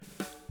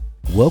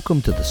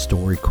Welcome to the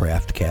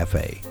Storycraft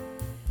Cafe.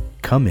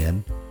 Come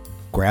in,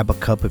 grab a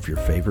cup of your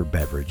favorite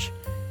beverage,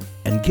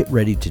 and get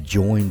ready to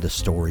join the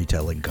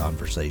storytelling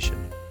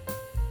conversation.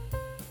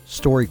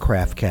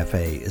 Storycraft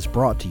Cafe is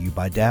brought to you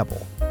by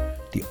Dabble,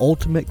 the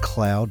ultimate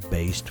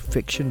cloud-based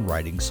fiction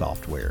writing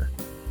software.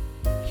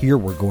 Here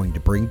we're going to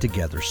bring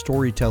together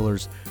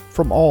storytellers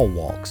from all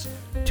walks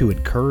to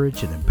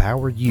encourage and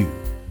empower you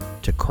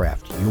to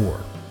craft your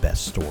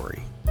best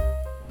story.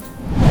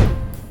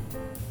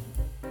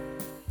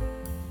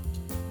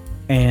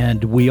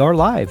 And we are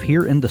live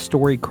here in the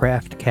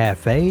Storycraft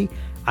Cafe.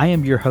 I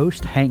am your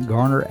host, Hank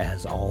Garner,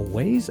 as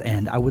always,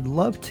 and I would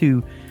love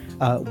to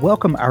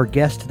welcome our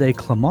guest today,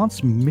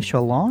 Clemence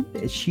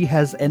Michallon. She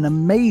has an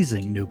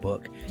amazing new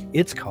book.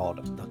 It's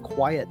called The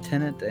Quiet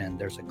Tenant, and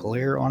there's a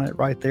glare on it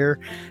right there.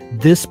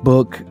 This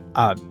book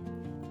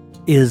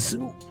is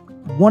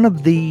one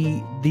of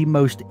the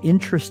most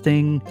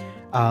interesting,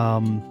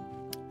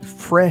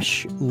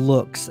 fresh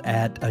looks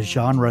at a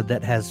genre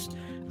that has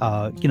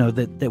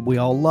that we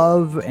all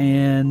love,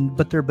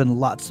 but there have been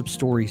lots of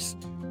stories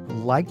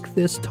like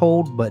this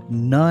told, but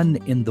none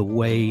in the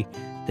way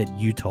that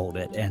you told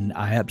it. And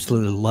I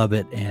absolutely love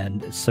it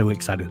and so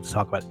excited to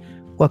talk about it.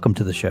 Welcome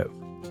to the show.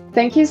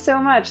 Thank you so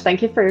much.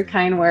 Thank you for your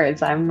kind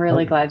words. I'm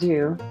really glad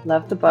you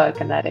loved the book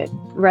and that it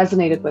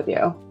resonated with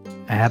you.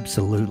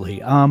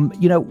 Absolutely.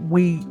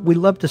 We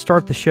love to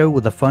start the show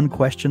with a fun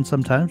question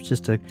sometimes,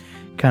 just to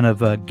kind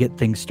of get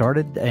things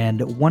started.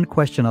 And one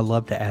question I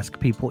love to ask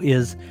people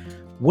is,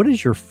 what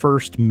is your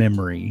first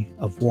memory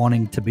of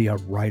wanting to be a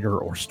writer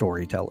or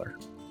storyteller?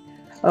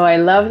 Oh, I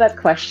love that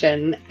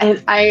question.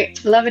 And I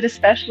love it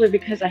especially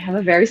because I have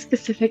a very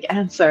specific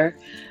answer.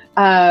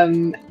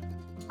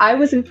 I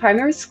was in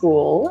primary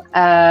school.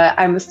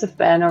 I must have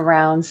been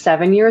around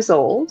 7 years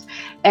old.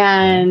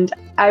 And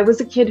I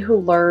was a kid who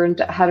learned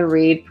how to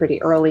read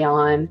pretty early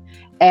on.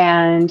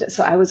 And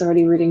so I was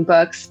already reading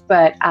books,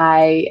 but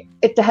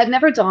it had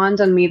never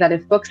dawned on me that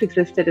if books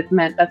existed, it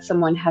meant that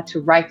someone had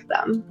to write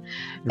them.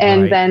 Right.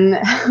 And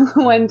then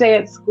one day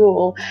at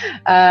school,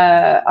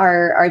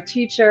 our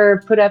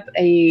teacher put up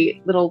a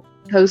little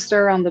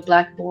poster on the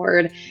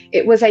blackboard.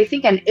 It was, I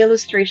think, an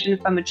illustration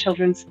from a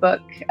children's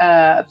book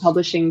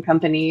publishing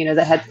company,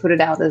 that had put it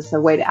out as a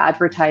way to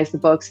advertise the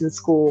books in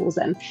schools.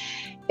 And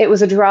it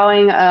was a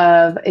drawing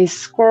of a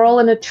squirrel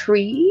in a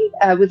tree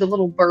with a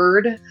little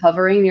bird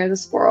hovering near the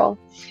squirrel.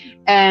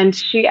 And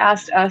she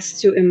asked us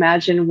to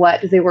imagine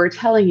what they were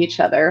telling each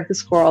other, the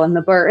squirrel and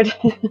the bird.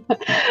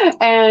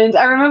 And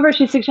I remember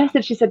she said,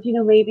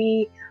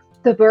 maybe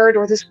the bird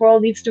or the squirrel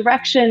needs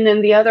direction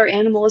and the other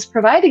animal is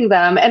providing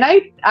them. And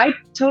I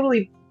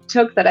totally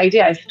took that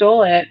idea. I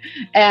stole it.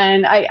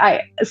 And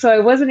so I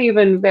wasn't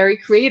even very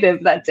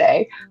creative that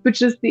day, but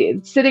just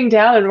sitting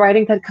down and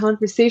writing that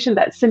conversation,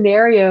 that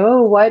scenario.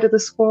 Oh, why do the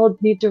squirrel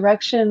need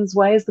directions?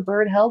 Why is the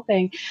bird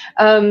helping?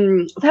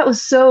 That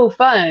was so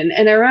fun.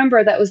 And I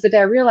remember that was the day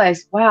I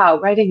realized, wow,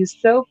 writing is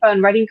so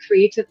fun. Writing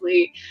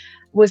creatively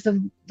was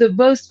the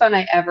most fun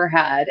I ever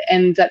had.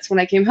 And that's when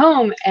I came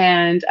home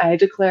and I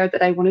declared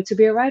that I wanted to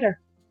be a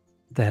writer.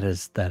 That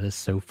is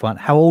so fun.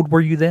 How old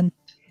were you then?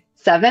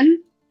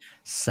 7.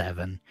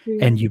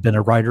 And you've been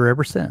a writer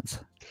ever since.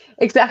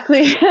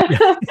 Exactly.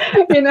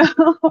 Then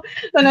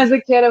as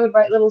a kid, I would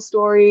write little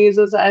stories.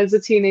 As a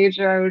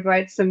teenager, I would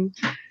write some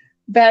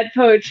bad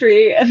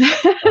poetry. And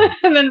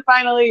then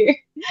finally,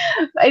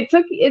 it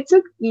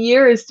took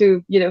years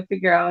to,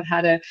 figure out how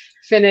to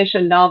finish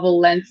a novel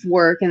length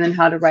work and then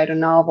how to write a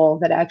novel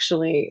that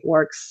actually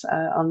works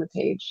on the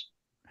page.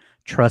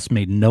 Trust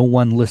me, no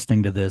one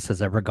listening to this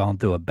has ever gone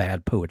through a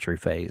bad poetry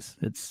phase.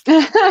 It's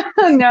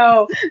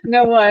no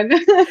one.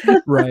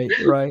 Right.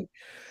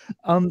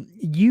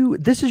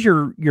 This is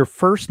your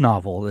first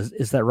novel,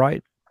 is that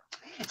right?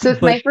 So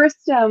it's my first.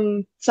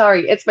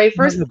 It's my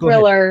first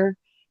thriller.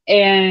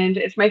 And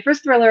it's my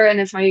first thriller and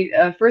it's my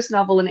first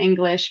novel in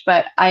English,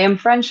 but I am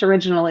French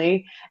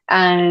originally.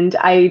 And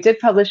I did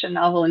publish a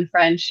novel in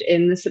French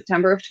in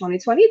September of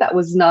 2020. That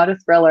was not a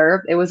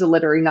thriller. It was a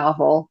literary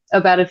novel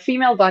about a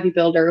female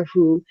bodybuilder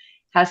who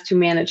has to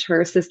manage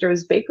her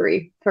sister's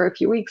bakery for a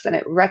few weeks and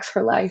it wrecks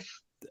her life.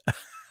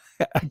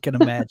 I can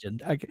imagine.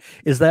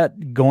 Is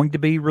that going to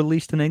be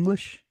released in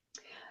English?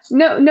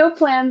 No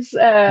plans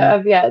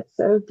of yet.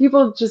 So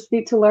people just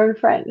need to learn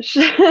French.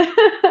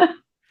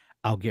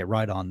 I'll get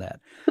right on that.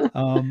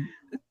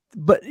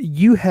 But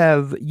you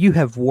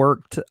have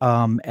worked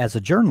as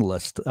a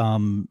journalist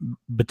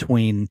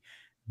between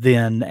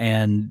then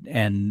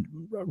and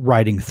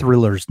writing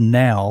thrillers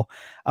now.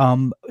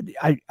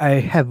 I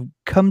have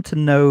come to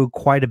know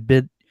quite a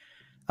bit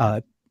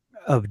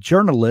of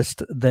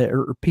journalists that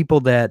are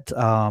people that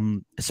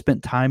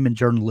spent time in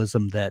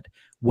journalism that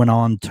went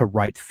on to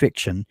write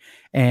fiction.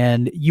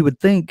 And you would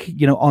think,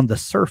 on the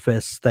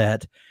surface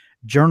that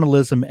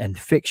journalism and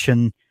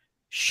fiction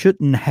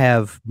shouldn't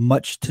have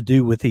much to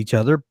do with each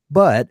other,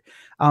 but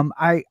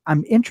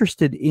I'm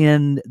interested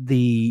in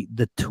the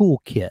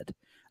toolkit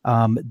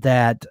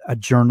that a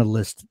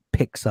journalist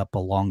picks up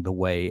along the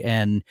way,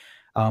 and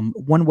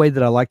One way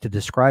that I like to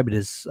describe it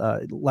is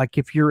like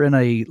if you're in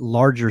a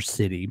larger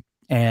city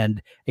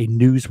and a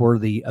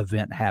newsworthy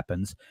event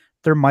happens,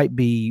 there might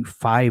be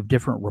five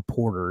different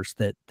reporters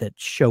that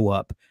show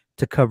up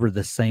to cover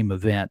the same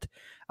event.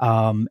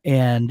 And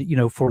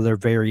for their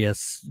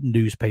various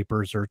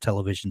newspapers or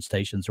television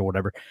stations or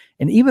whatever.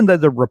 And even though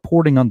they're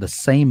reporting on the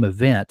same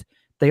event,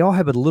 they all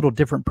have a little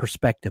different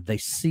perspective. They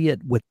see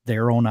it with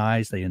their own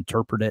eyes, they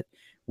interpret it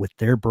with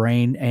their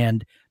brain,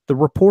 and the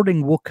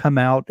reporting will come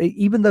out,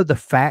 even though the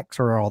facts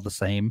are all the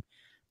same,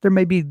 there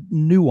may be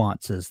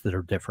nuances that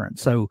are different.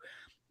 So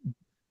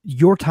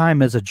your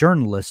time as a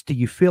journalist, do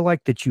you feel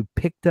like that you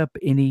picked up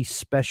any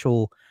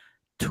special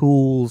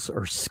tools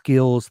or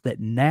skills that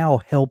now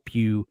help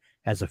you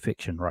as a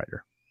fiction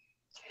writer?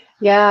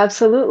 Yeah,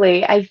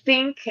 absolutely. I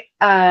think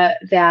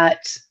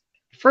that,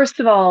 first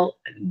of all,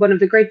 one of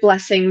the great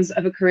blessings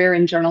of a career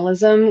in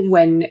journalism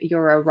when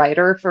you're a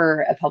writer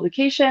for a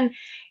publication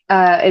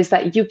is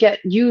that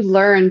you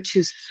learn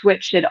to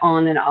switch it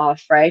on and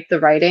off, right? The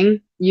writing,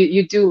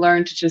 you do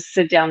learn to just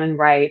sit down and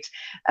write,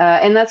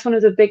 and that's one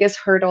of the biggest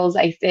hurdles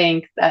I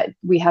think that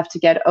we have to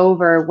get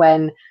over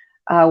when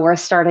we're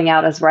starting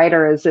out as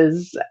writers,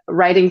 is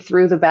writing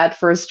through the bad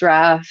first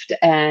draft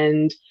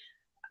and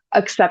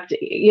accepting,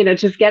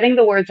 just getting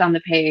the words on the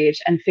page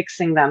and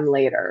fixing them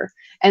later.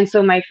 And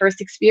so my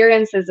first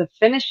experiences of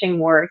finishing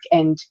work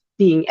and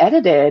being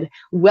edited,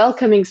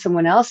 welcoming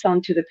someone else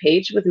onto the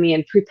page with me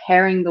and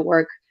preparing the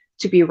work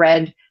to be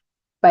read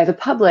by the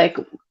public,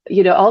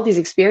 all these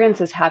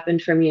experiences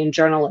happened for me in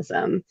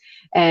journalism.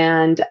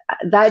 And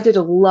that did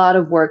a lot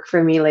of work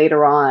for me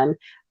later on.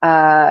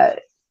 I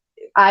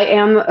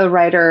am a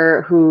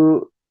writer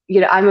who,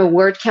 I'm a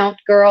word count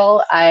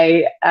girl.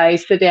 I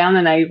sit down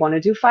and I want to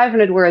do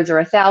 500 words or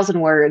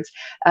 1,000 words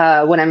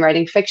when I'm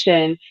writing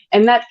fiction,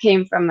 and that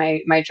came from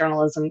my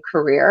journalism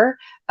career,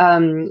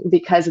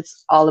 because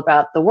it's all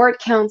about the word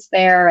counts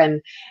there,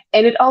 and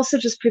it also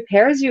just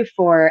prepares you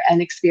for an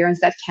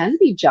experience that can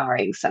be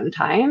jarring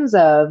sometimes,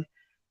 of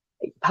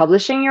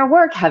publishing your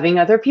work, having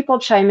other people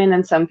chime in,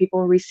 and some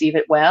people receive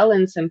it well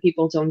and some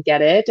people don't get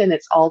it, and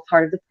it's all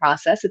part of the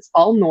process. It's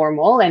all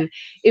normal. And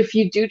if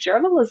you do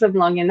journalism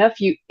long enough,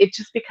 it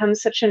just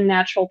becomes such a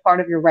natural part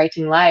of your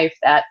writing life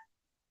that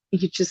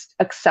you just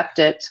accept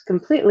it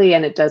completely,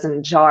 and it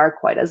doesn't jar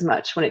quite as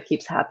much when it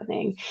keeps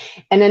happening.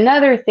 And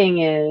another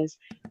thing is,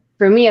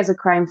 for me as a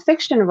crime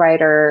fiction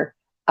writer,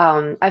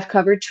 I've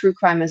covered true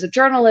crime as a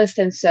journalist,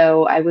 and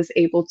so I was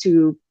able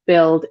to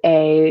build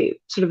a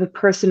sort of a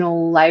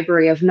personal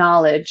library of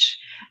knowledge,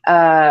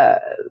 uh,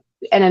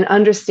 and an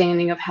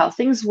understanding of how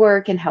things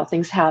work and how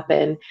things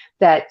happen,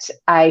 that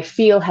I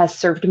feel has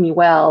served me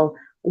well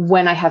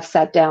when I have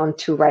sat down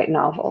to write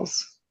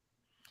novels.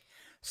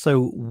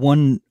 So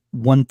one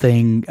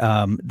thing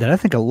that I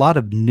think a lot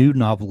of new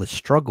novelists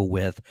struggle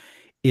with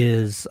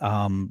is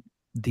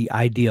the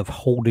idea of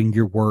holding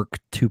your work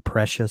too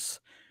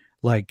precious.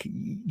 Like,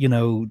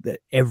 that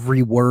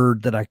every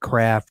word that I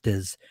craft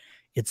it's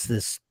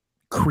this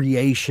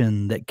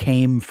creation that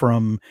came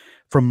from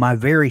my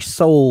very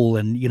soul,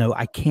 and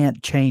I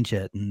can't change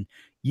it. And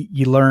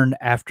you learn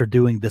after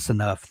doing this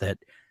enough that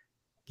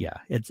yeah,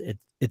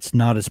 it's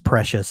not as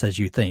precious as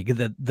you think.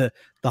 The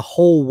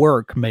whole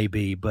work may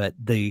be, but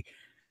the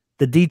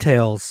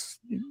details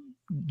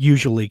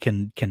usually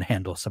can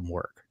handle some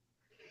work.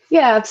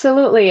 Yeah,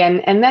 absolutely.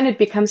 And then it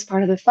becomes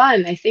part of the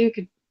fun. I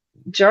think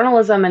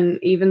journalism, and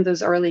even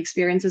those early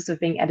experiences of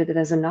being edited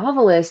as a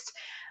novelist,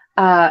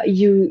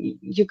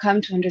 you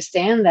come to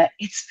understand that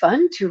it's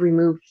fun to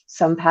remove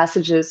some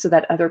passages so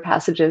that other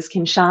passages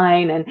can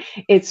shine, and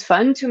it's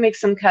fun to make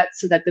some cuts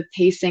so that the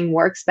pacing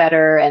works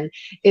better. And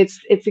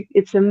it's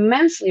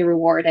immensely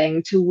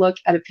rewarding to look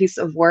at a piece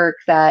of work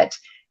that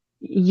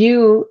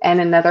you and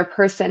another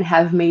person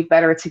have made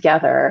better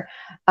together.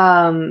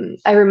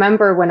 I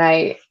remember when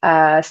I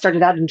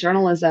started out in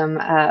journalism,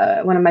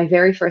 one of my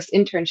very first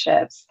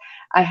internships,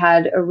 I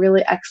had a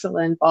really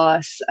excellent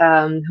boss,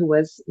 who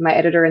was my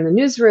editor in the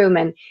newsroom,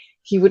 and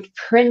he would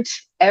print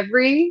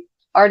every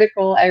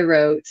article I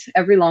wrote,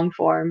 every long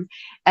form,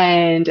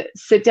 and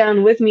sit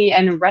down with me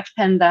and ret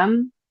pen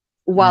them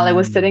while I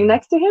was sitting Mm.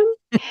 next to him,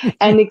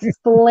 and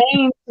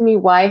explain to me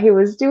why he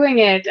was doing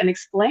it and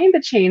explain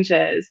the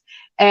changes.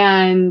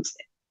 And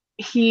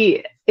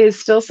he is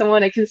still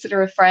someone I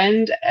consider a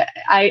friend.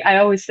 I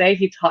always say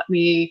he taught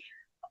me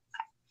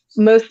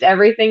most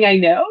everything I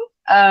know.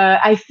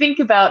 I think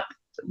about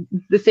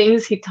the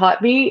things he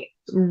taught me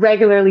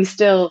regularly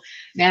still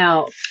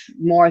now,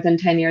 more than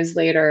 10 years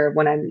later,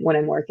 when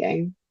I'm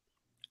working.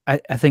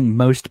 I think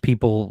most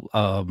people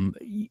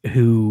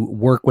who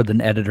work with an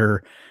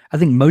editor, I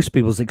think most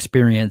people's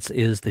experience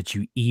is that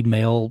you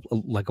email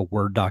like a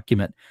Word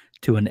document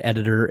to an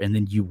editor, and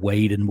then you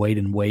wait and wait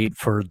and wait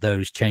for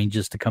those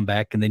changes to come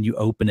back, and then you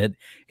open it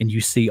and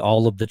you see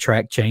all of the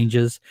track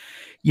changes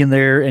in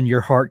there, and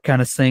your heart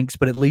kind of sinks.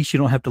 But at least you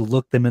don't have to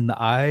look them in the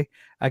eye.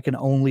 I can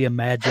only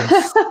imagine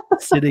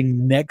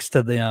sitting next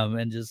to them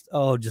and just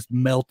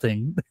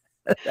melting.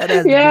 That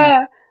has to be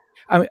Yeah.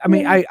 I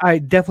mean, Yeah. I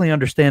definitely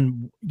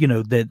understand,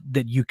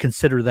 that you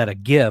consider that a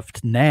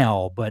gift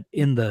now, but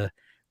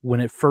when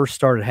it first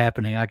started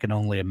happening, I can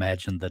only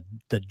imagine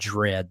the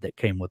dread that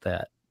came with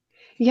that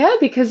Yeah,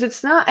 because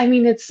it's not, I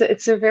mean, it's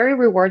a very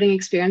rewarding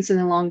experience in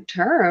the long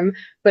term,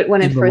 but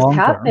when it in the first long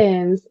term.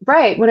 happens,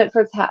 right, when it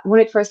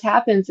first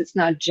happens, it's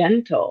not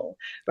gentle,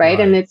 right?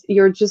 And Right, it's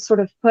you're just sort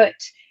of put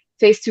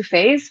face to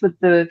face with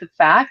the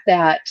fact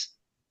that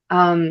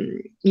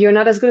you're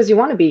not as good as you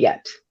want to be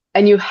yet,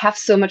 and you have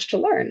so much to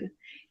learn,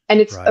 and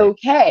it's right.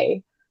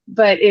 okay,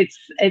 but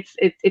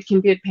it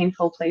can be a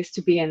painful place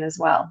to be in as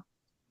well.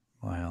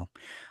 Wow.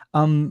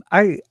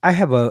 I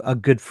have a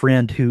good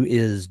friend who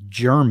is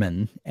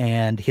German,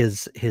 and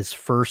his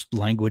first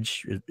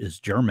language is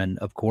German,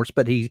 of course,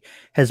 but he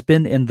has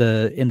been in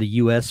the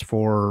U.S.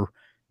 for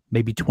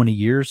maybe 20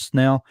 years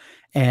now,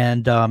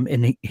 and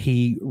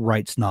he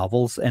writes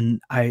novels.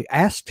 And I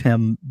asked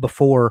him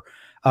before,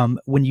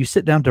 when you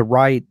sit down to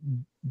write,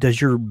 does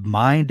your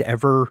mind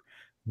ever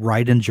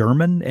write in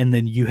German, and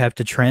then you have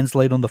to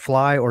translate on the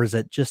fly, or is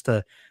it just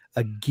a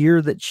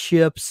gear that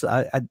ships?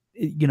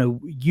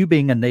 You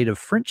being a native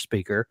French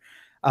speaker,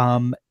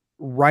 um,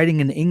 writing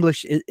in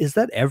English, is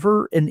that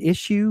ever an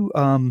issue?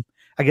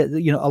 I get,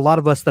 a lot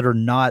of us that are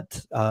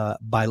not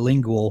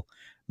bilingual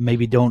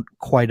maybe don't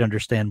quite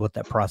understand what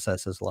that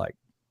process is like.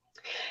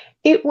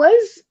 It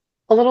was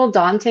a little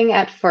daunting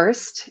at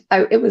first.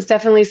 It was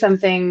definitely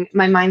something,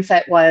 my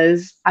mindset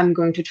was, I'm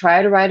going to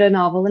try to write a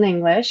novel in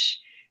English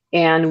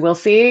and we'll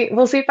see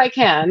if I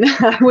can.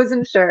 I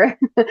wasn't sure.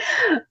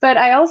 But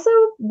I also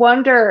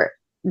wonder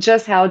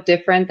just how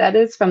different that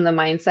is from the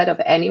mindset of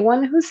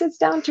anyone who sits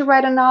down to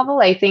write a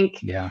novel.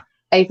 Yeah,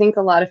 I think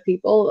a lot of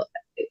people,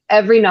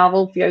 every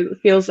novel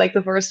feels like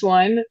the first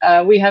one.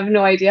 We have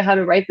no idea how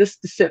to write this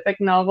specific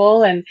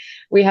novel, and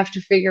we have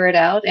to figure it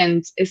out.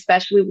 And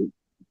especially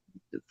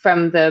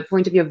from the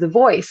point of view of the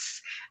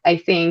voice, I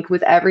think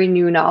with every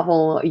new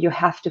novel, you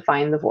have to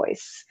find the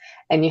voice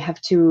and you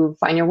have to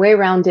find your way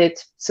around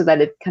it so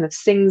that it kind of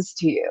sings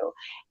to you.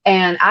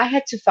 And I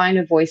had to find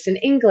a voice in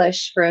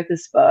English for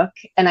this book,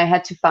 and I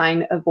had to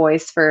find a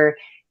voice for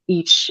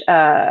each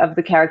of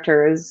the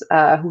characters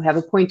who have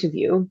a point of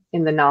view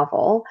in the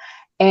novel.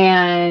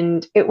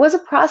 And it was a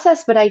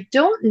process, but I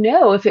don't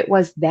know if it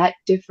was that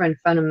different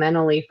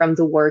fundamentally from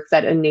the work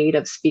that a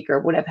native speaker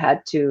would have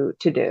had to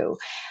do.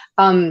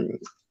 Um,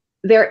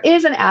 there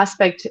is an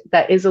aspect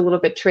that is a little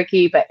bit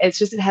tricky, but it's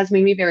just it has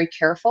made me very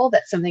careful.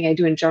 That's something I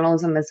do in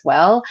journalism as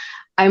well.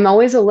 I'm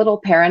always a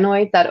little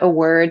paranoid that a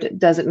word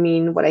doesn't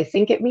mean what I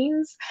think it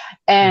means.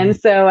 And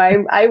mm, so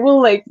I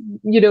will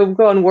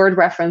go on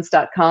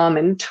wordreference.com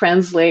and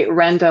translate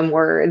random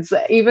words,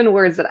 even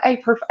words that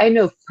I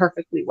know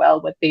perfectly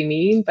well what they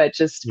mean, but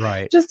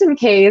right. just in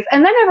case.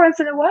 And then every once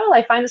in a while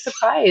I find a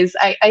surprise.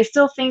 I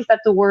still think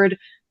that the word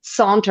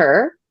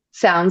saunter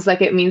sounds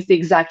like it means the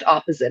exact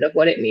opposite of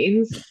what it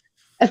means.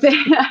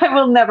 I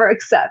will never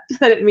accept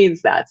that it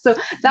means that. So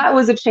that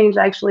was a change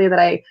actually that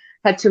I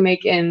had to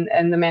make in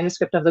the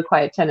manuscript of The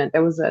Quiet Tenant.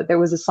 There was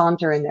a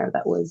saunter in there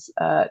that was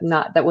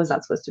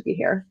not supposed to be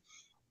here.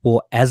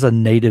 Well, as a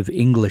native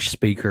English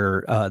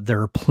speaker,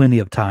 there are plenty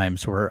of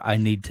times where I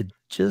need to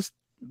just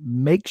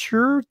make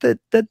sure that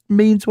that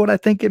means what I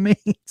think it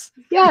means.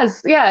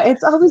 Yes, yeah,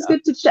 it's always Yeah.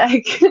 good to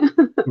check.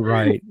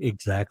 Right,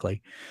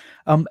 exactly.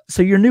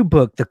 So your new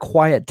book, The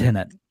Quiet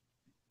Tenant,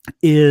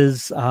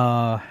 is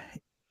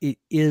it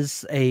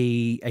is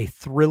a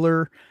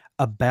thriller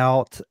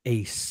about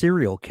a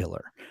serial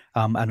killer.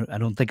 I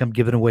don't think I'm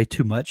giving away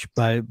too much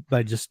by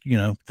just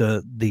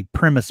the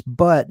premise,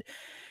 but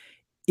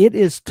it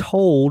is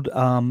told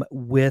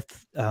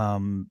with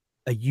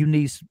a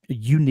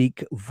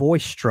unique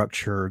voice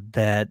structure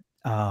that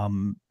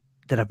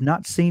I've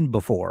not seen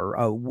before.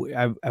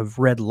 I've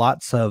read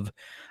lots of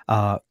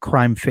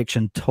crime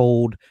fiction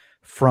told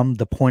from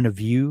the point of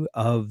view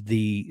of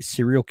the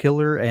serial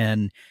killer,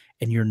 and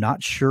you're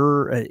not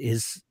sure,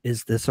 is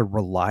this a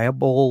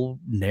reliable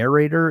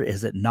narrator?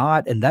 Is it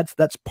not? And that's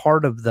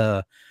part of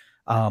the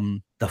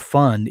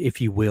fun, if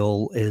you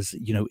will, is,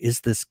 is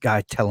this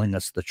guy telling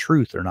us the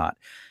truth or not?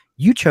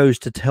 You chose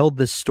to tell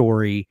this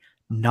story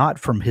not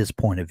from his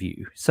point of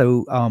view.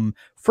 So,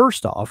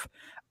 first off,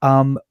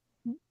 um,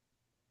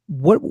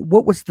 what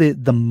was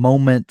the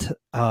moment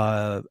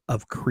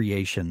of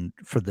creation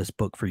for this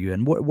book for you?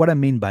 And what I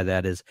mean by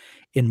that is,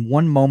 in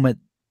one moment,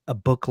 a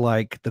book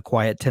like The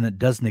Quiet Tenant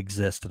doesn't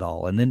exist at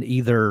all, and then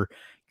either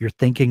you're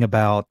thinking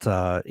about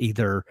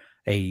either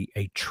a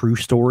true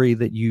story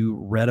that you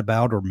read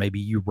about, or maybe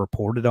you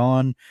reported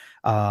on,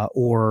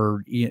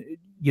 or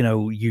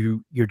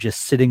you're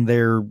just sitting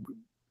there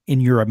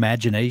in your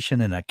imagination,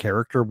 and a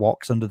character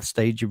walks onto the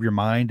stage of your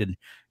mind, and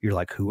you're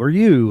like, who are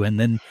you? And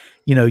then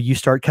you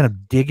start kind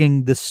of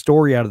digging this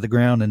story out of the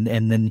ground, and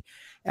then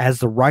as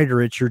the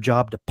writer, it's your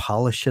job to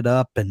polish it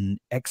up and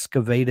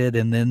excavate it,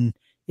 and then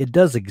it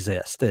does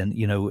exist, and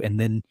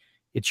then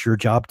it's your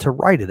job to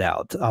write it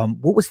out.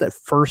 What was that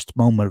first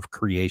moment of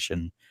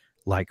creation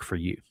like for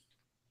you?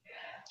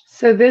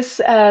 So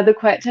The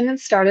Quiet Tenant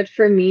started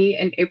for me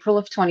in April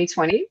of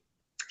 2020.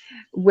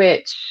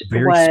 which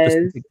Very was,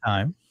 specific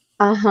time.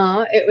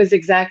 uh-huh, it was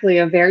exactly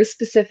a very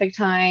specific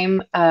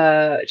time,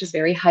 just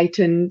very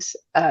heightened,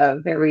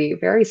 very,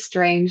 very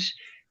strange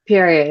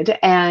period.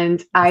 And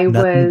With I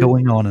nothing was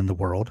going on in the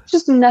world.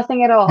 just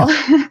nothing at all,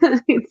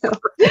 you know.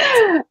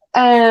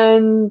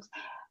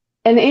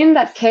 And in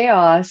that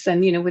chaos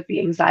and, with the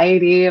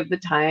anxiety of the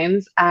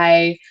times,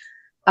 I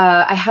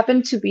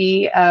happened to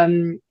be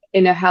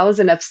in a house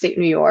in upstate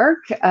New York,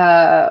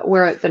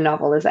 where the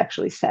novel is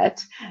actually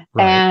set.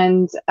 Right.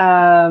 And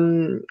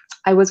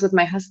I was with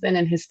my husband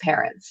and his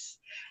parents.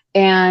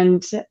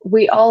 And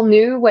we all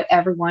knew what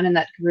everyone in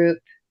that group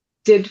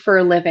did for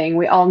a living.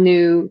 We all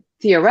knew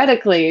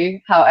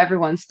theoretically how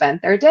everyone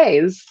spent their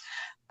days.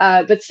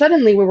 But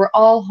suddenly we were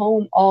all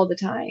home all the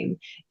time.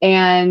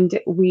 And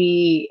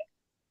we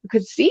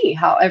could see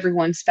how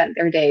everyone spent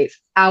their days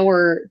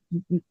hour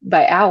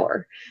by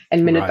hour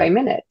and minute by Right.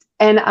 minute.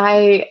 And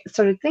I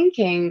started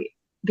thinking,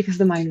 because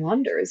the mind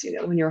wanders,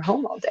 when you're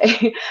home all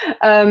day,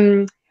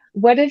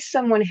 what if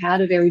someone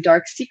had a very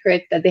dark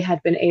secret that they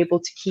had been able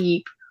to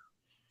keep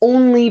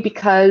only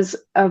because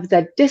of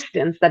that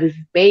distance that is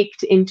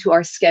baked into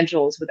our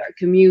schedules with our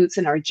commutes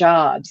and our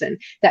jobs. And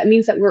that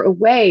means that we're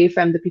away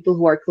from the people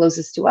who are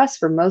closest to us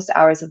for most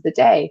hours of the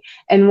day.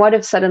 And what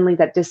if suddenly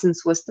that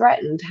distance was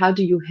threatened? How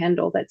do you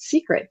handle that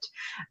secret?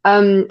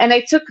 And I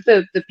took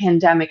the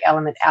pandemic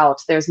element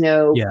out. There's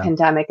no Yeah.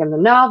 pandemic in the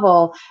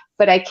novel,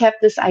 but I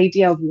kept this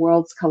idea of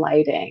worlds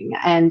colliding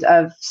and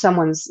of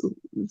someone's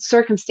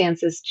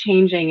circumstances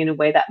changing in a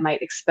way that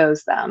might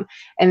expose them.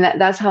 And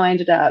that's how I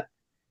ended up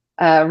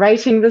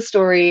writing the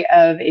story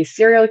of a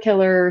serial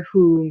killer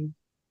who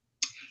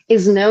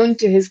is known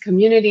to his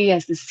community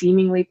as the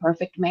seemingly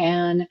perfect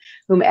man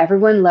whom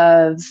everyone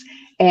loves.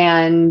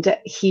 And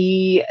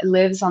he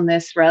lives on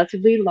this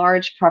relatively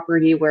large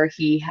property where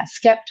he has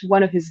kept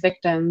one of his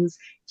victims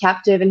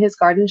captive in his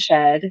garden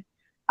shed.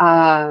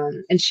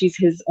 And she's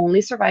his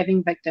only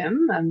surviving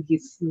victim.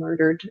 He's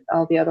murdered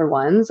all the other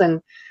ones.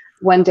 And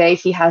one day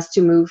he has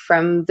to move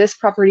from this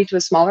property to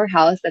a smaller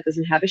house that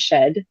doesn't have a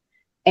shed,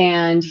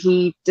 and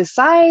he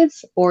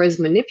decides or is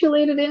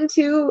manipulated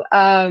into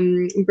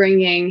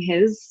bringing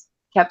his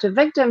captive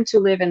victim to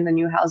live in the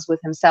new house with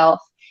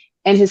himself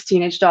and his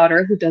teenage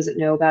daughter, who doesn't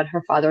know about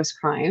her father's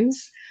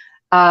crimes.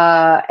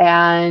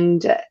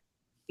 And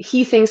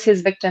he thinks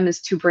his victim is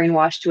too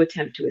brainwashed to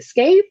attempt to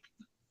escape,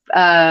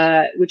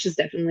 which is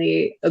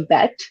definitely a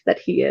bet that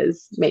he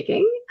is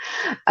making.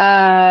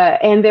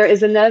 And there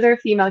is another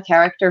female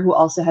character who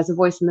also has a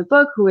voice in the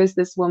book, who is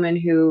this woman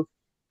who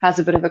has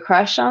a bit of a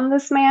crush on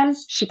this man.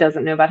 She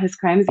doesn't know about his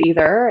crimes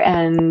either.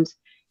 And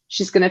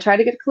she's going to try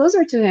to get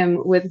closer to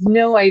him with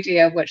no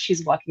idea of what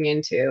she's walking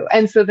into.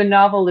 And so the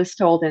novel is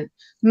told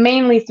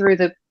mainly through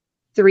the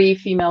three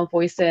female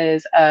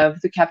voices of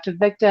the captive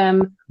victim,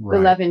 the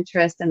Right. love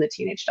interest, and the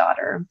teenage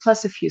daughter,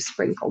 plus a few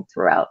sprinkled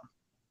throughout.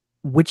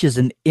 Which is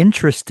an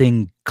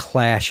interesting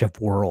clash of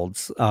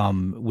worlds,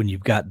 when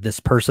you've got this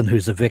person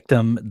who's a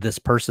victim, this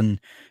person,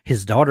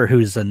 his daughter,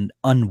 who's an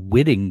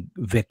unwitting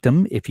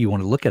victim, if you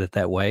want to look at it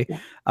that way,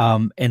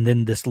 Yeah. and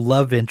then this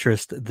love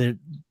interest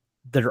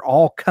that are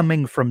all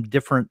coming from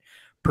different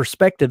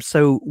perspectives.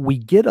 So we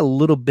get a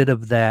little bit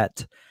of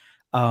that,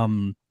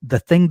 the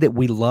thing that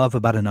we love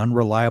about an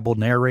unreliable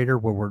narrator,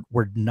 where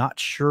we're not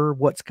sure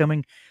what's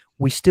coming.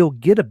 We still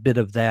get a bit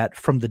of that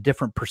from the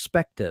different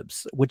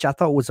perspectives, which I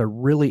thought was a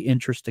really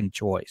interesting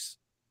choice.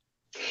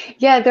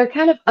 Yeah, they're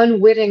kind of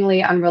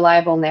unwittingly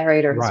unreliable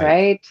narrators,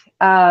 Right.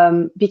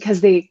 right?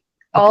 Because they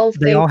all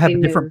They all think have they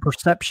a different knew,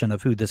 perception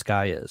of who this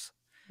guy is.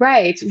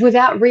 right,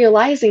 without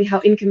realizing how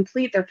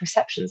incomplete their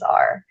perceptions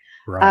are.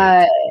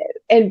 Right.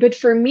 Uh, but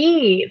for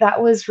me, that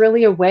was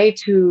really a way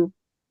to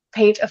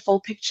paint a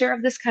full picture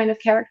of this kind of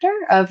character,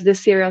 of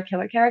this serial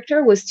killer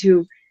character, was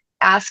to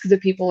ask the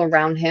people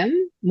around him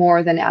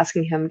more than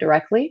asking him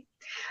directly.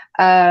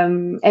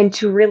 And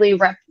to really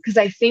because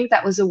I think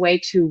that was a way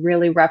to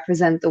really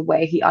represent the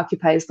way he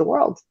occupies the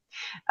world.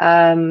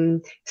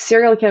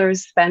 Serial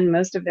killers spend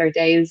most of their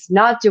days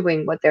not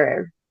doing what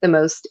they're the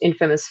most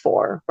infamous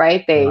for,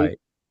 right? They Right.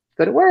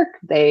 go to work,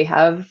 they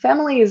have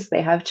families,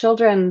 they have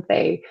children,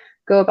 they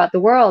go about the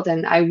world.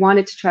 And I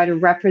wanted to try to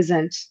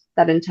represent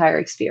that entire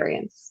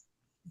experience.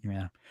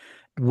 Yeah.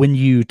 When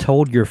you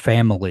told your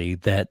family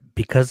that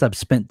because I've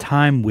spent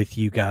time with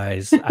you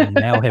guys, I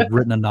now have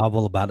written a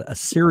novel about a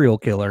serial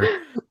killer,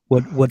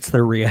 what's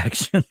their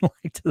reaction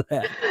like to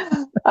that?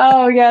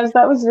 Oh, yes,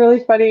 that was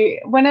really funny.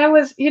 When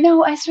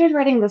I started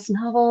writing this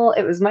novel,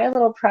 it was my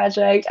little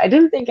project. I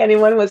didn't think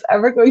anyone was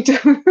ever going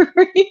to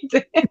read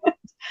it,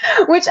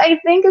 which I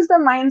think is the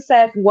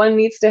mindset one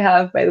needs to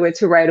have, by the way,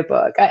 to write a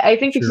book. I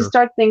think if you Sure.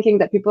 start thinking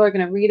that people are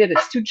going to read it,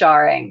 it's too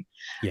jarring.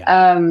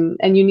 Yeah.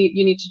 And you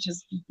need to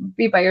just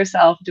be by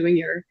yourself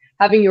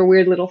having your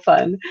weird little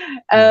fun.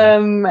 Yeah.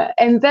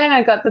 And then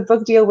I got the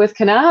book deal with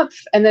Knopf,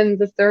 and then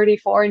the 30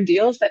 foreign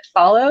deals that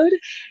followed.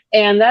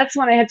 And that's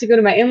when I had to go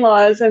to my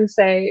in-laws and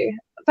say,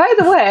 by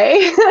the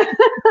way,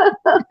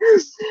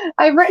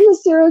 I've written a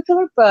serial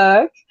killer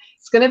book.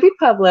 It's going to be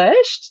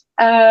published.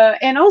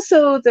 And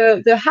also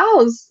the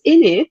house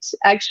in it,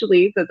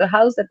 actually, the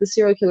house that the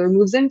serial killer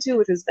moves into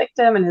with his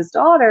victim and his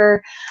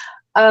daughter,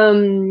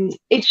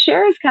 it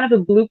shares kind of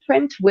a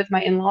blueprint with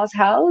my in-laws'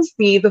 house.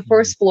 The Mm.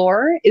 first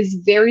floor is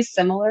very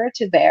similar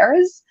to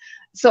theirs.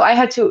 So I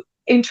had to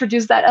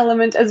introduce that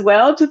element as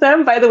well to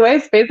them. By the way,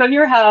 it's based on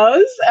your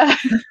house.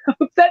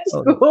 That's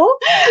Oh, cool.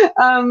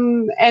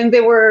 And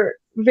they were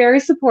very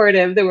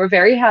supportive. They were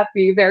very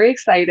happy, very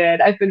excited.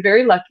 I've been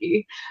very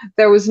lucky.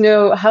 There was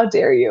no, how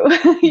dare you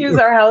use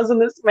our house in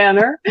this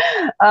manner.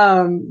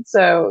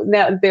 So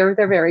now they're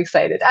very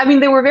excited. I mean,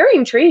 they were very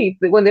intrigued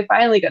when they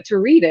finally got to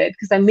read it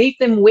because I made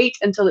them wait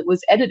until it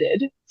was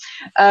edited.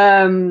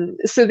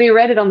 So they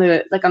read it on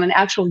the like on an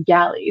actual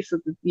galley. So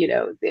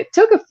it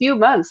took a few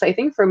months. I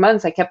think for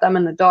months I kept them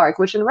in the dark,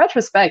 which in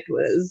retrospect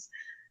was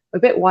a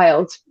bit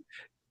wild.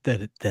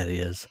 that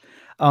is.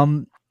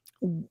 Um,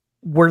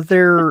 were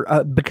there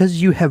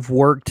because you have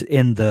worked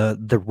in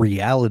the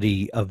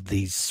reality of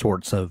these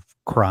sorts of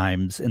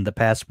crimes in the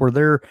past, were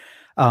there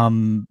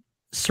um,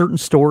 certain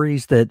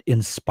stories that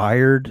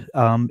inspired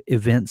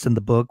events in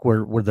the book?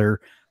 Were there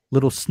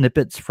little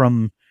snippets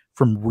from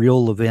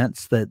real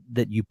events that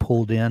you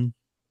pulled in?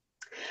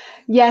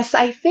 Yes,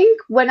 I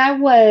think when I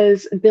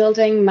was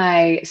building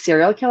my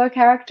serial killer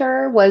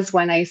character was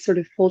when I sort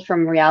of pulled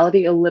from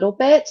reality a little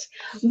bit,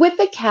 with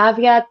the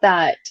caveat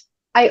that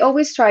I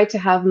always try to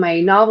have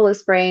my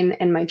novelist brain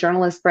and my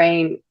journalist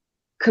brain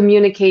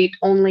communicate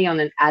only on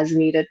an as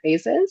needed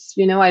basis.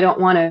 I don't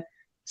want to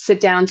sit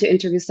down to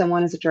interview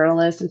someone as a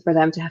journalist and for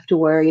them to have to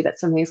worry that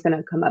something's going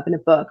to come up in a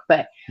book.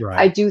 But I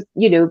Right. do,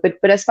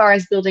 but as far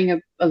as building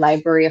a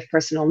library of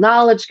personal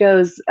knowledge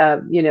goes,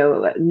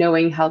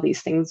 knowing how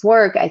these things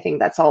work, I think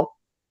that's all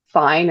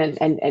fine,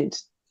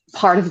 and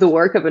part of the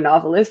work of a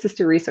novelist is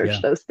to research Yeah.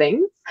 those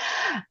things.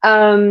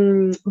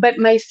 But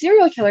my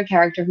serial killer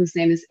character, whose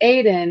name is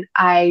Aiden,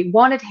 I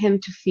wanted him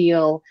to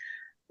feel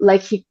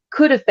like he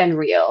could have been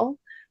real,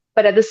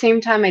 but at the same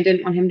time, I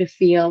didn't want him to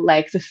feel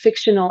like the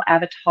fictional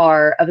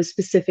avatar of a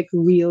specific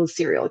real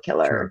serial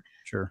killer.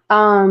 Sure.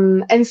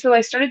 Sure. And so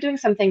I started doing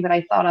something that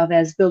I thought of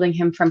as building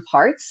him from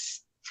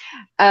parts.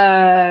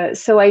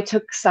 So I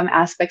took some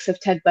aspects of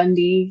Ted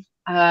Bundy.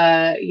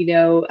 Yeah.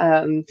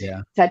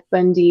 Ted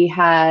Bundy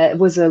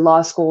was a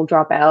law school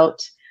dropout,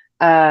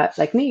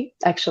 like me,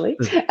 actually.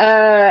 The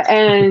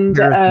And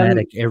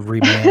charismatic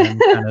everyman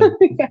kind of.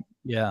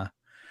 Yeah.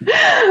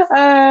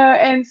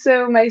 and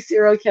so my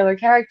serial killer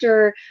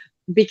character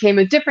became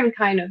a different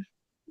kind of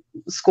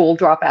school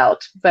dropout,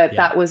 but Yeah.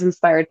 that was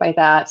inspired by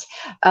that.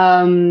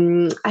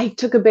 I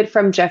took a bit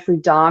from Jeffrey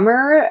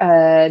Dahmer.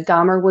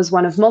 Dahmer was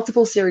one of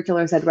multiple serial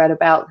killers I'd read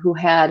about who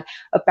had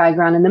a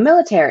background in the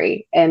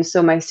military, and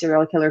so my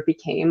serial killer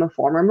became a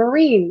former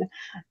Marine.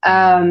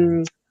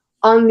 Mm.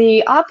 On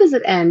the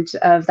opposite end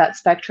of that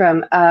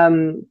spectrum,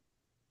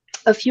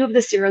 a few of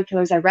the serial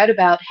killers I read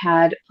about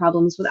had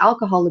problems with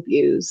alcohol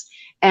abuse.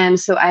 And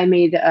so I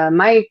made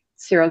my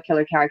serial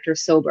killer character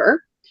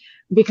sober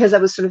because I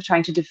was sort of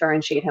trying to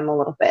differentiate him a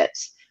little bit.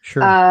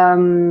 Sure.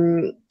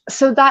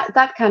 So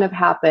that kind of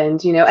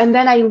happened, and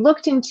then I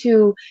looked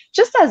into,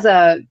 just as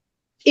a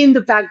in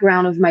the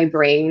background of my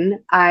brain,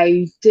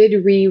 I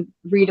did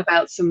read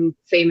about some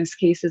famous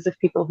cases of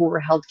people who were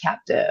held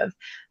captive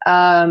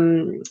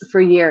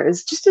for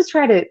years, just to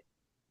try to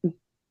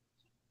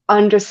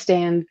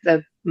understand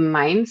the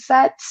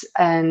mindset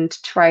and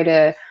try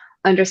to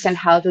understand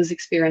how those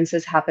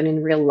experiences happen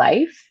in real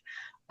life.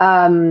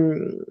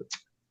 Um,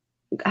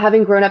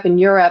 Having grown up in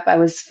Europe, I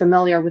was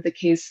familiar with the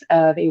case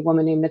of a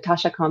woman named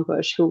Natasha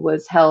Kampusch who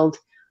was held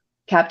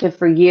captive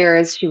for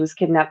years. She was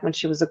kidnapped when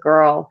she was a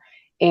girl.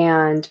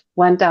 And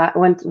one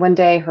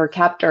day, her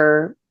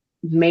captor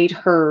made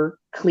her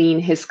clean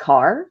his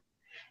car,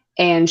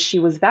 and she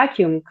was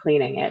vacuum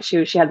cleaning it.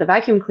 She had the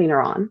vacuum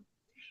cleaner on,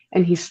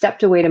 and he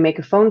stepped away to make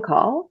a phone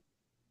call,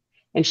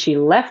 and she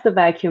left the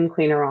vacuum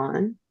cleaner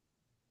on,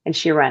 and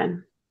she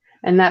ran.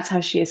 And that's how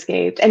she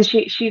escaped. And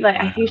she like,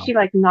 I think Wow. she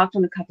like knocked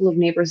on a couple of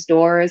neighbors'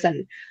 doors,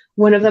 and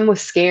one of them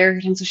was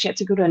scared, and so she had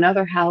to go to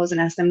another house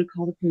and ask them to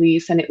call the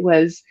police. And it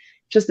was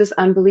just this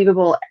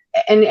unbelievable,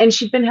 and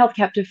she'd been held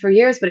captive for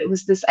years, but it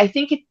was this, I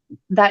think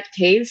that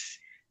case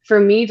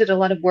for me did a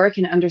lot of work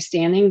in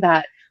understanding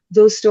that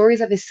those stories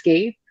of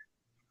escape,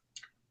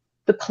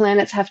 the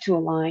planets have to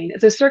align.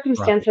 The Right.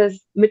 circumstances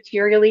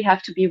materially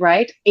have to be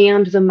right,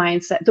 and the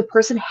mindset, the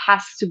person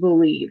has to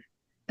believe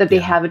that they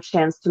Yeah. have a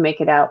chance to make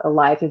it out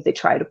alive if they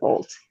try to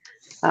bolt,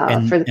 for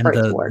And it to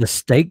the work.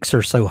 stakes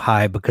are so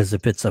high because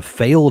if it's a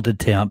failed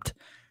attempt,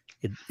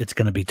 it's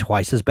going to be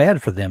twice as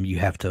bad for them, you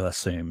have to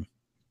assume. Yeah.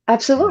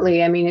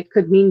 Absolutely. I mean, it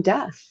could mean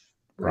death,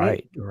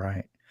 right?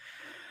 Right. Right.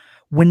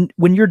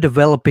 When you're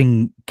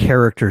developing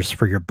characters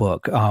for your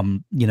book,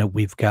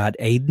 we've got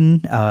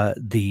Aiden,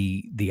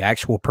 the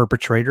actual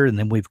perpetrator, and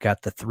then we've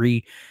got the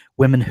three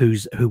women who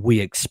we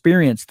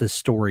experience this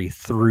story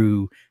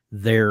through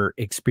their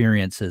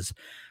experiences.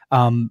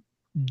 Um,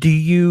 do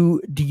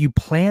you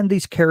plan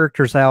these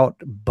characters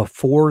out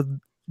before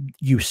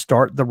you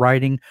start the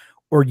writing,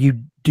 or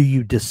do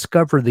you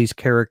discover these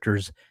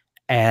characters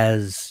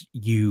as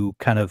you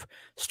kind of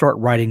start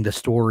writing the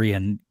story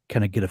and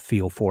kind of get a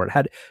feel for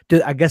it?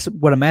 I guess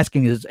what I'm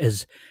asking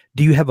is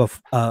do you have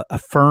a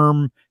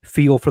firm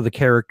feel for the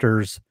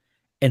characters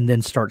and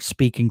then start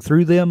speaking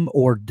through them,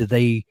 or do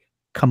they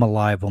come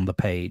alive on the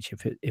page,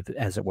 if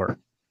as it were?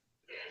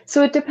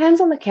 So it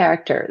depends on the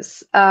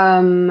characters.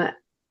 Aiden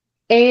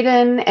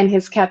and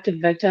his captive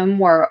victim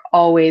were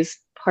always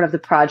part of the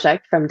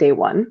project from day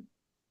one.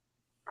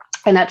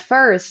 And at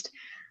first,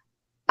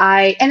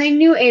 I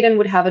knew Aiden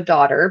would have a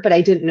daughter, but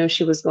I didn't know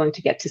she was going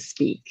to get to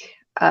speak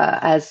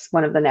as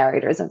one of the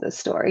narrators of this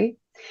story.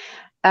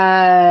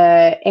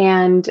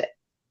 And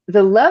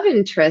the love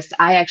interest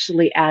I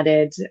actually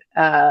added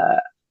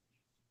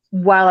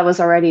while I was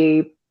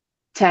already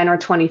 10 or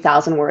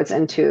 20,000 words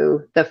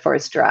into the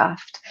first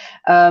draft.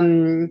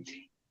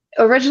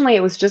 Originally,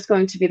 it was just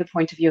going to be the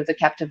point of view of the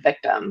captive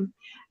victim.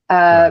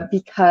 Right.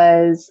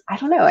 Because I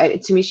don't know,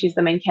 to me, she's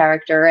the main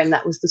character, and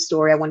that was the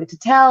story I wanted to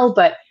tell.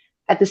 But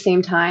at the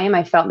same time,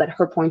 I felt that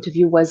her point of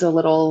view was a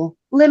little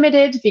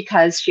limited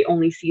because she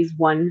only sees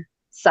one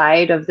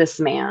side of this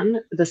man,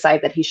 the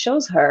side that he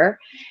shows her.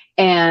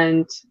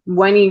 And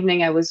one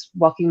evening, I was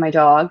walking my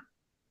dog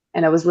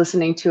and I was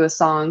listening to a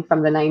song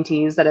from the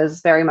 90s that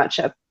is very much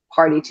a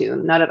party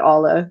tune, not at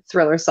all a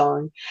thriller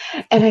song.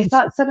 And I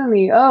thought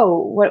suddenly, oh,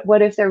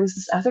 what if there was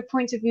this other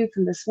point of view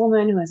from this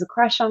woman who has a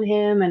crush on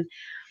him? And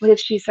what if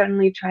she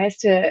suddenly tries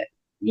to,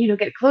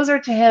 get closer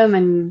to him?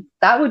 And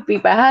that would be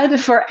bad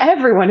for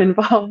everyone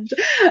involved.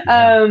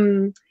 Yeah.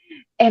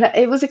 And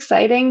it was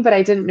exciting, but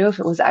I didn't know if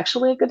it was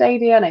actually a good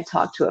idea. And I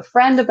talked to a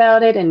friend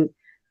about it, and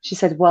she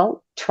said,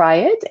 well, try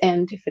it.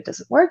 And if it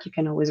doesn't work, you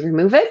can always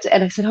remove it.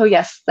 And I said, oh,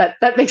 yes, that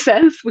makes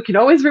sense. We can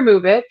always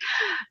remove it.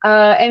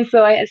 And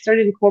so I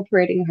started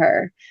incorporating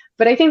her.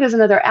 But I think there's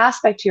another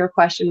aspect to your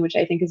question, which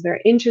I think is very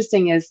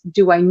interesting, is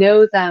do I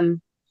know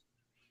them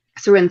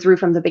through and through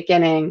from the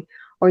beginning,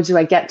 or do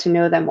I get to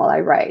know them while I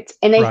write?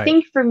 And I Right.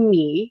 think for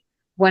me,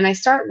 when I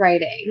start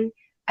writing,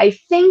 I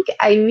think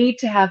I need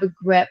to have a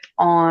grip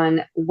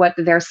on what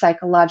their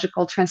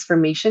psychological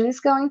transformation is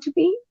going to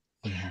be.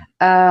 Mhm.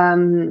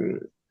 Um,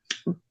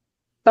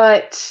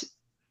 but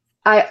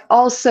I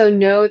also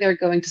know they're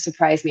going to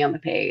surprise me on the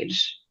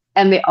page,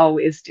 and they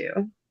always do.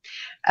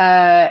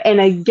 And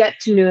I get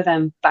to know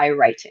them by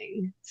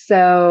writing.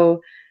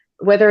 So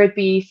whether it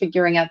be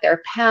figuring out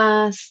their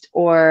past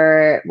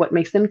or what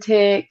makes them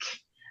tick,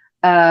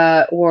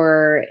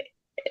 or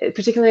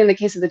particularly in the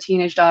case of the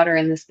teenage daughter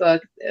in this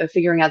book,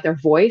 figuring out their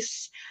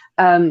voice.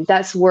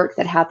 That's work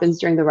that happens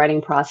during the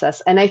writing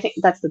process. And I think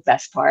that's the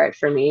best part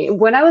for me.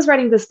 When I was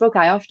writing this book,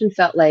 I often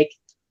felt like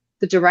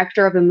the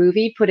director of a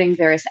movie putting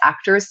various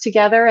actors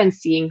together and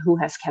seeing who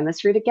has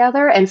chemistry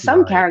together. And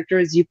some Right.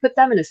 characters, you put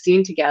them in a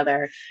scene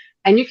together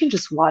and you can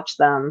just watch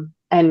them.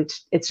 And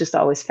it's just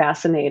always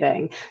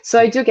fascinating. So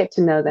I do get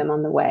to know them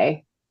on the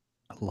way.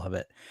 I love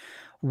it.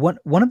 One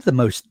of the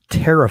most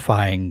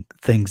terrifying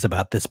things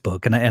about this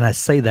book, and I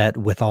say that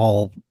with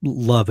all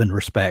love and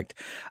respect,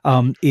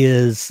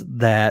 is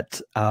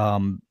that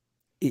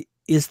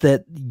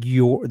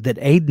that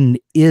Aiden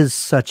is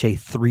such a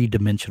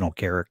three-dimensional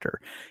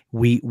character.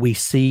 We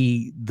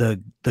see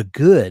the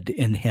good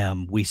in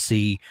him, we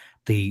see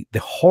the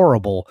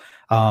horrible,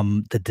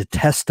 the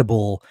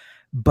detestable,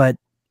 but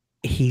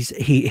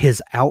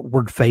his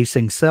outward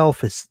facing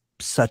self is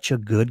such a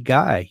good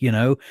guy,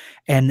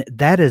 and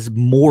that is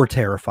more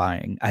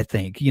terrifying, I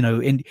think,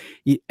 in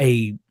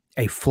a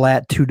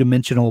flat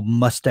two-dimensional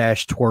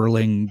mustache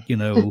twirling,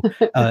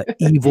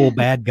 evil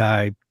bad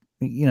guy,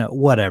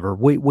 whatever.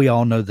 We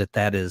all know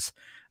that is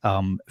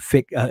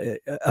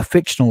a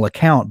fictional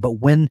account, but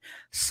when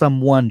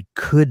someone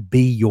could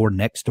be your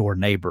next door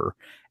neighbor,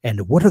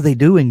 and what are they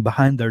doing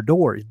behind their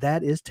door?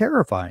 That is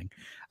terrifying.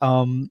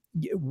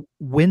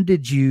 When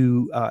did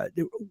you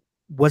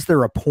was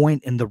there a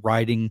point in the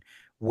writing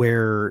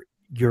where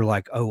you're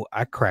like, oh,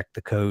 I cracked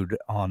the code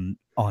on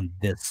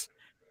this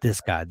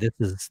guy? This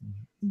is,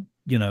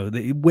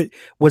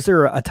 was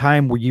there a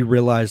time where you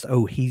realized,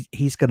 oh,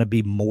 he's going to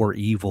be more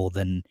evil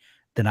than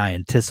I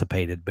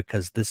anticipated,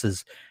 because this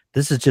is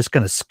just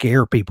going to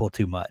scare people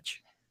too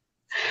much?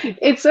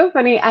 It's so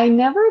funny. I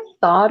never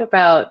thought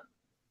about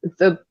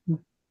the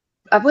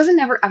I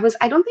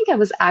don't think I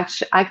was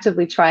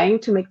actively trying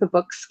to make the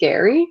book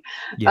scary,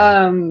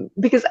 Yeah.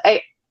 because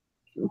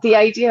the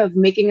idea of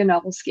making a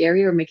novel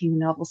scary or making a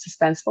novel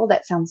suspenseful,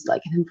 that sounds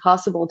like an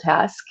impossible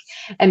task,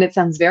 and it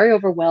sounds very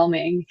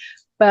overwhelming.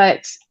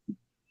 But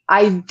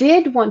I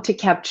did want to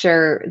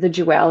capture the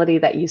duality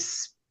that you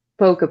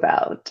spoke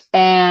about,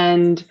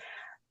 and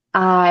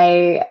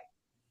I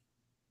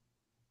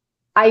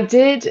I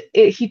did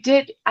he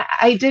did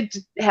I did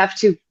have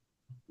to,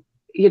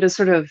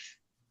 sort of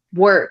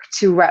work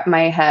to wrap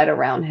my head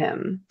around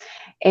him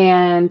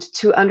and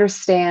to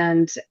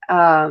understand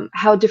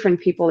how different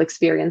people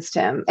experienced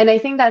him. And I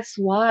think that's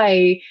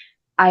why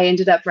I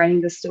ended up writing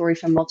this story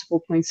from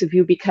multiple points of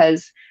view,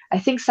 because I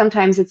think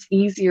sometimes it's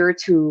easier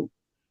to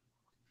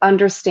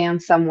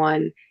understand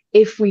someone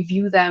if we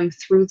view them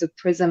through the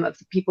prism of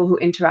the people who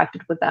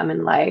interacted with them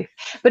in life.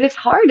 But it's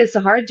hard. It's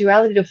a hard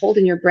duality to hold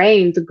in your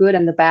brain, the good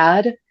and the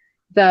bad,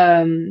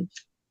 the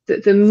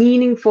the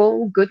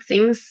meaningful good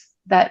things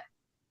that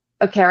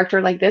a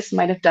character like this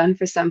might have done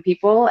for some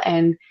people,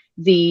 and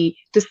the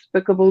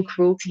despicable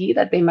cruelty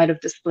that they might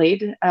have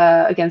displayed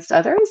against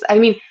others. I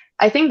mean,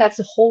 I think that's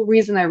the whole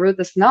reason I wrote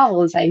this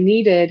novel, is I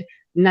needed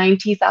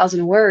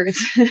 90,000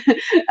 words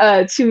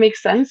to make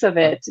sense of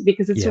it,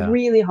 because it's Yeah.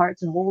 really hard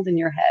to hold in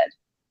your head.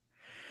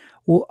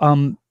 Well,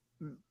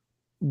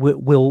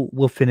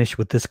 we'll finish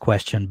with this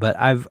question, but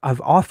I've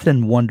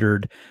often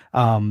wondered,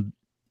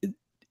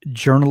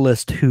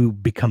 journalists who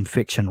become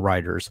fiction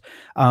writers,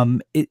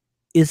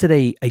 is it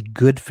a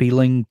good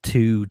feeling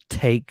to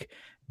take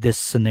this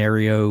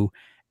scenario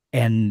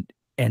and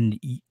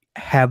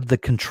have the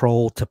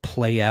control to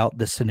play out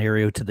the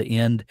scenario to the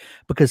end?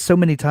 Because so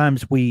many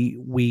times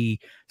we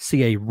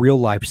see a real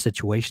life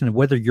situation, and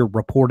whether you're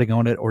reporting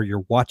on it or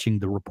you're watching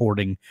the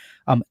reporting,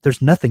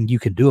 there's nothing you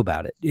can do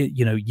about it.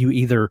 You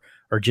either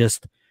are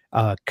just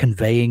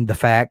conveying the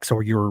facts,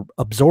 or you're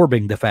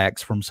absorbing the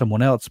facts from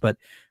someone else, but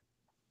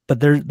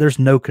there's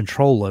no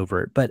control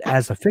over it. But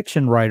as a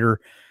fiction writer,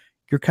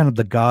 you're kind of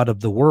the god of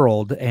the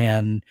world,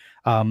 and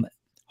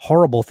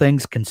horrible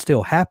things can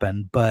still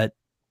happen. But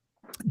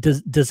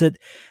does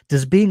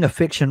being a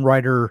fiction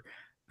writer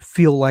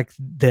feel like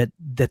that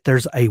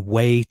there's a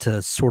way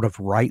to sort of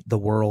write the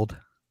world?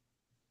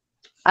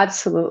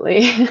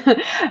 Absolutely.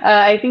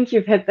 I think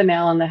you've hit the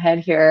nail on the head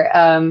here.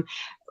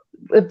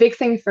 A big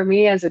thing for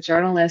me as a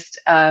journalist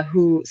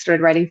who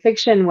started writing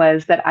fiction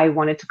was that I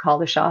wanted to call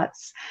the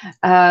shots.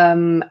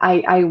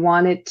 I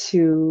wanted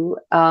to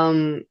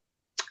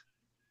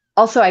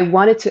also, I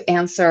wanted to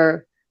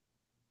answer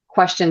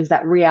questions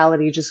that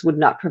reality just would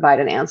not provide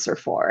an answer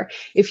for.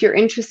 If you're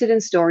interested in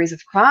stories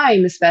of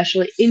crime,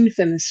 especially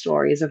infamous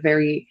stories of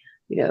very,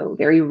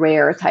 very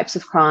rare types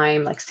of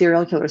crime, like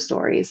serial killer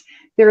stories,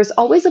 there is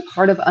always a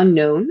part of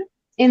unknown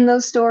in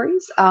those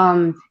stories.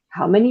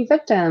 How many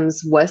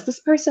victims? Was this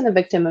person a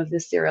victim of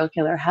this serial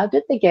killer? How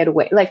did they get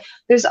away? Like,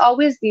 there's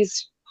always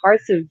these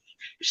parts of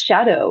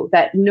shadow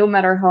that no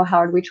matter how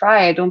hard we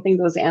try, I don't think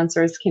those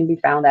answers can be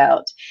found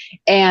out.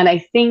 And I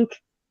think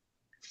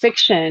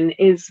fiction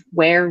is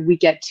where we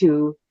get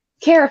to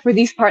care for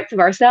these parts of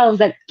ourselves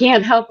that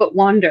can't help but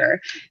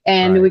wander,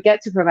 and Right. we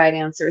get to provide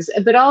answers.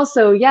 But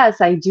also, yes,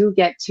 I do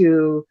get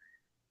to,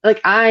 like,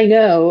 I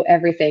know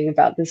everything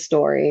about this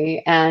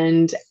story,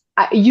 and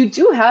you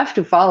do have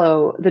to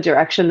follow the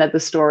direction that the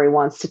story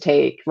wants to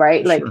take,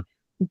 right? Like, Sure.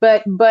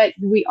 but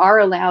we are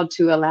allowed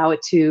to allow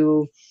it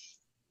to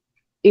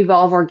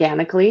evolve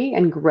organically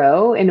and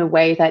grow in a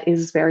way that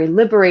is very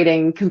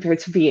liberating compared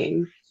to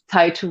being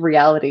tied to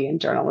reality in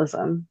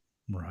journalism.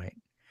 Right.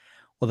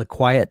 Well, The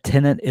Quiet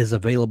Tenant is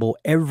available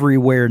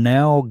everywhere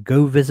now.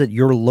 Go visit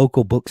your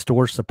local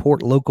bookstore,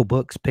 support local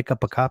books, pick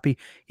up a copy.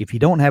 If you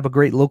don't have a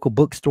great local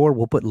bookstore,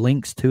 we'll put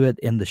links to it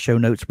in the show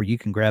notes where you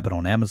can grab it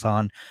on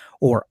Amazon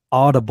or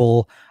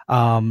Audible.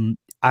 I'm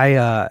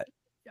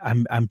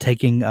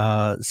taking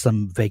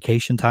some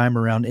vacation time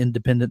around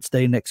Independence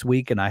Day next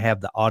week, and I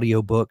have the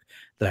audiobook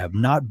that I have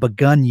not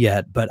begun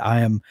yet, but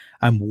I'm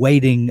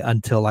waiting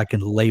until I can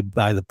lay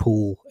by the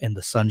pool in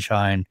the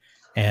sunshine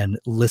and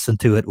listen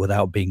to it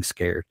without being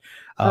scared.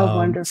 Oh, So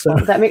wonderful.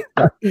 That makes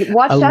I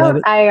watch love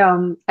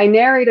out. it. I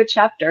narrate a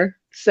chapter.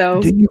 Do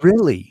So you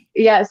really?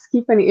 yes,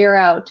 keep an ear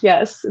out.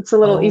 Yes, it's a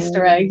little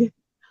Easter Oh, egg.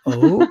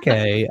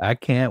 okay. I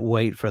can't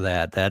wait for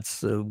that.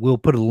 That's we'll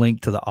put a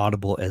link to the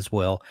Audible as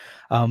well.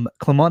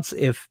 Clemence,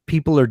 if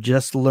people are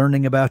just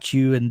learning about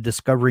you and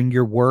discovering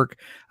your work,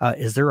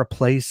 is there a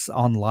place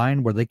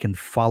online where they can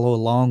follow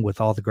along with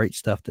all the great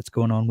stuff that's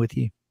going on with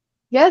you?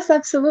 Yes,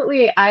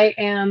 absolutely. I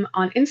am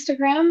on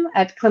Instagram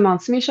at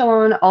Clemence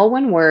Michallon, all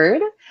one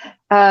word.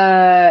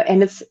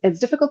 And it's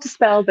difficult to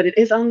spell, but it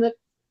is on the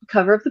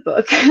cover of the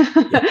book.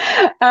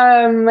 Yeah.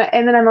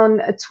 And then I'm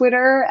on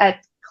Twitter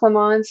at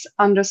Clemence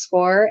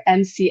underscore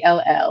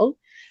MCLL.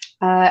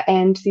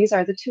 And these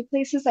are the two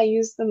places I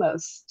use the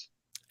most.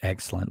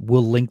 Excellent.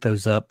 We'll link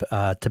those up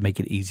to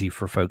make it easy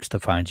for folks to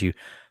find you.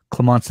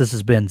 Clemence, this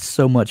has been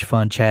so much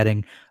fun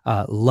chatting.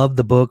 Love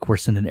the book. We're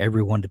sending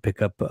everyone to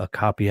pick up a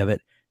copy of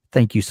it.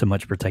 Thank you so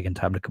much for taking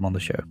time to come on the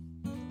show.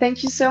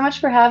 Thank you so much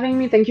for having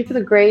me. Thank you for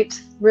the great,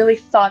 really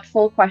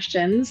thoughtful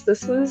questions.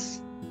 This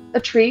was a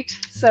treat.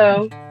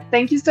 So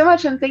thank you so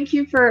much. And thank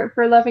you for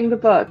loving the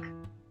book.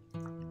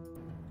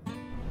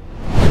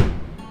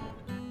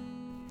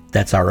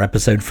 That's our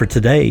episode for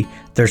today.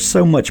 There's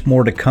so much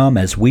more to come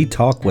as we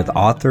talk with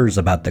authors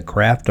about the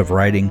craft of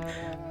writing,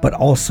 but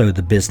also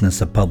the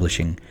business of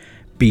publishing.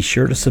 Be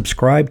sure to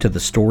subscribe to the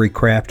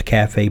Storycraft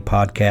Cafe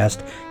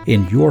podcast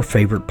in your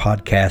favorite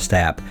podcast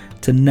app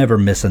to never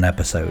miss an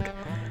episode.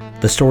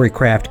 The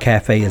Storycraft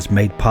Cafe is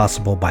made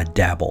possible by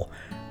Dabble.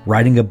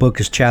 Writing a book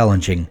is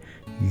challenging.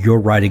 Your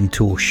writing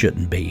tool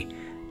shouldn't be.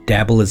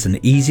 Dabble is an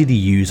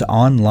easy-to-use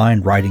online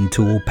writing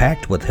tool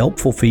packed with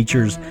helpful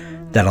features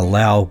that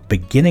allow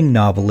beginning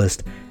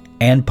novelists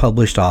and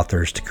published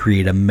authors to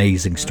create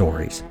amazing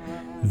stories.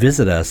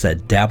 Visit us at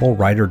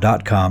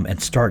dabblewriter.com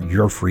and start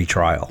your free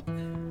trial.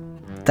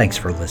 Thanks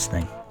for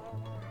listening.